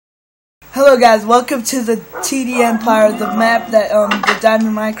Hello guys, welcome to the TDEmpire, the map that the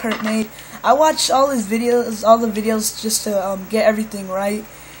Diamond Minecart made. I watched all the videos just to get everything right,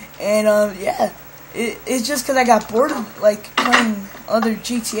 and yeah, it's just because I got bored of like playing other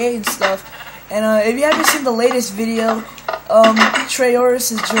GTA and stuff. And if you haven't seen the latest video, Treyoris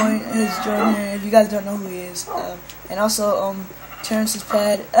has joined here. If you guys don't know who he is, and also Terrence's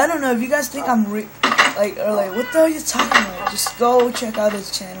pad. I don't know if you guys think I'm what the hell are you talking about? Just go check out his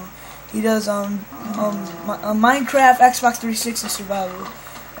channel. He does Minecraft, Xbox 360 survival,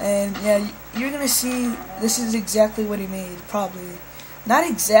 and yeah, you're gonna see this is exactly what he made. Probably not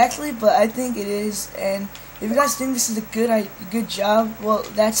exactly, but I think it is. And if you guys think this is a good job, well,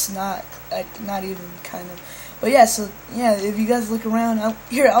 that's not even kind of. But yeah, so yeah, if you guys look around,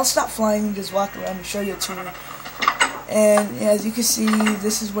 I'll stop flying and just walk around and show you a tour. And yeah, as you can see,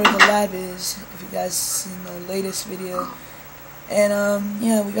 this is where the lab is. If you guys seen the latest video. And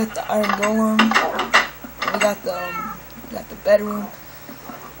yeah, we got the iron golem, we got the bedroom,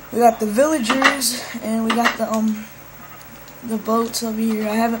 we got the villagers, and we got the boats over here.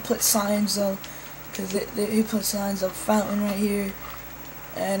 I haven't put signs though, because he put signs of fountain right here,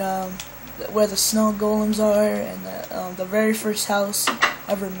 and where the snow golems are, and the very first house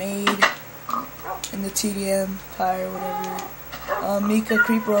ever made in the TDEmpire, whatever. Mika,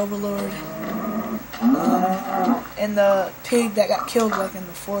 Creeper Overlord. And the pig that got killed like in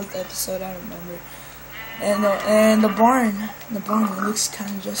the 4th episode, I don't remember. And the barn, it looks kind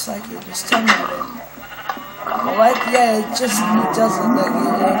of just like it. Just tell me about it. What? Yeah, it does look like it.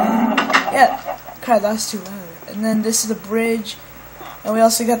 Yeah, crap, that was too loud. And then this is the bridge, and we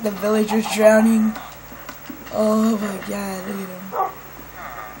also got the villagers drowning. Oh my god, look at him.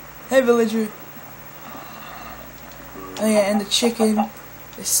 Hey, villager. Oh yeah, and the chicken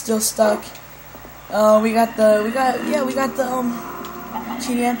is still stuck. We got the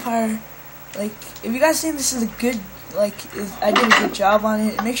TDEmpire. Like, if you guys think this is a good, I did a good job on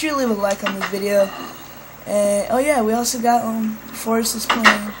it, make sure you leave a like on this video. And oh yeah, we also got Forrest is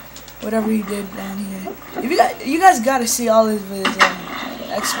playing whatever he did down here. If you guys gotta see all of his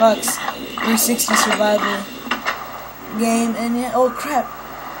Xbox 360 survival game. And yeah, oh crap,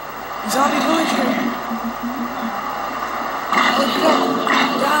 zombie villager. Oh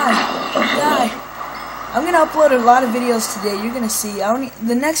crap, die. I'm gonna upload a lot of videos today. You're gonna see.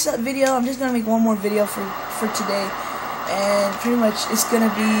 The next video, I'm just gonna make one more video for today, and pretty much it's gonna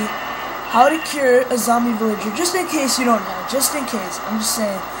be how to cure a zombie villager. Just in case you don't know. Just in case. I'm just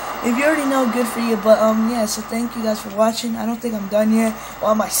saying. If you already know, good for you. But yeah. So thank you guys for watching. I don't think I'm done yet.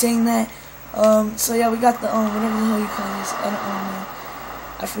 Why am I saying that? So yeah, we got the whatever the hell you call this. I don't know.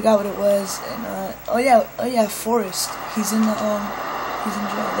 I forgot what it was. And oh yeah, Forrest. He's in jail.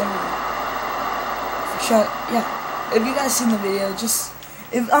 There we go. Yeah, if you guys seen the video, just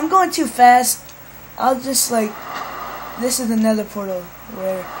if I'm going too fast, I'll just this is the nether portal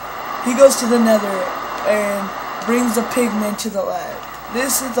where he goes to the nether and brings the pigmen to the lab.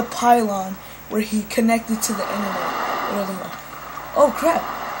 This is the pylon where he connected to the internet. Oh crap,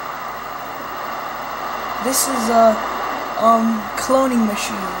 this is a cloning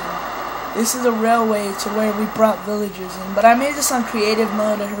machine. This is a railway to where we brought villagers in, but I made this on creative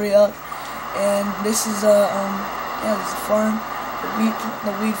mode to hurry up. And this is a this is a farm, the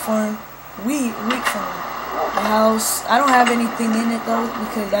wheat farm, wheat farm. The house. I don't have anything in it though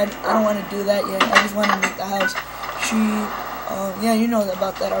because I don't want to do that yet. I just want to make the house. Yeah, you know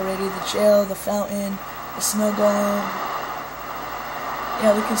about that already. The jail, the fountain, the snow golem.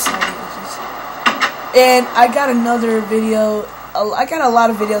 Yeah, we can see it. And I got another video. I got a lot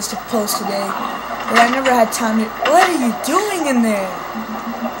of videos to post today, but I never had time to. What are you doing in there?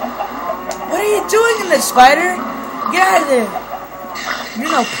 What are you doing in there, spider? Get out of there!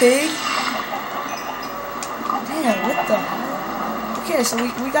 You're no pig. Damn, what the hell? Okay, so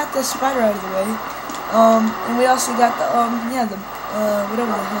we got the spider out of the way. And we also got the whatever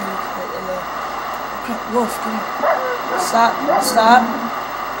the hell you call it, wolf, get out. Stop.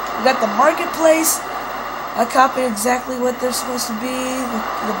 We got the marketplace. I copied exactly what they're supposed to be.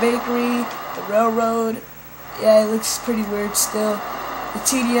 The bakery, the railroad. Yeah, it looks pretty weird still. The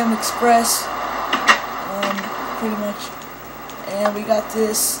TDM Express, pretty much, and we got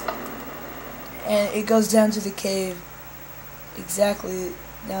this, and it goes down to the cave, exactly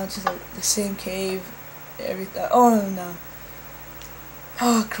down to the same cave, everything. Oh no,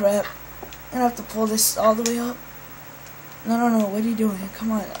 oh crap, I'm gonna have to pull this all the way up. No, what are you doing?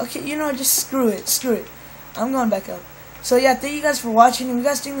 Come on. Okay, just screw it, I'm going back up. So yeah, thank you guys for watching. If you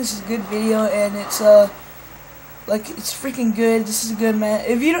guys think this is a good video, and it's it's freaking good. This is a good man.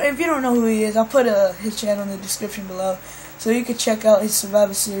 If you don't know who he is, I'll put his channel in the description below. So you could check out his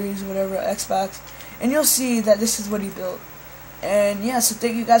Survivor Series, whatever, Xbox, and you'll see that this is what he built. And yeah, so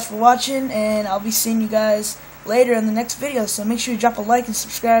thank you guys for watching, and I'll be seeing you guys later in the next video. So make sure you drop a like and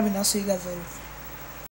subscribe, and I'll see you guys later.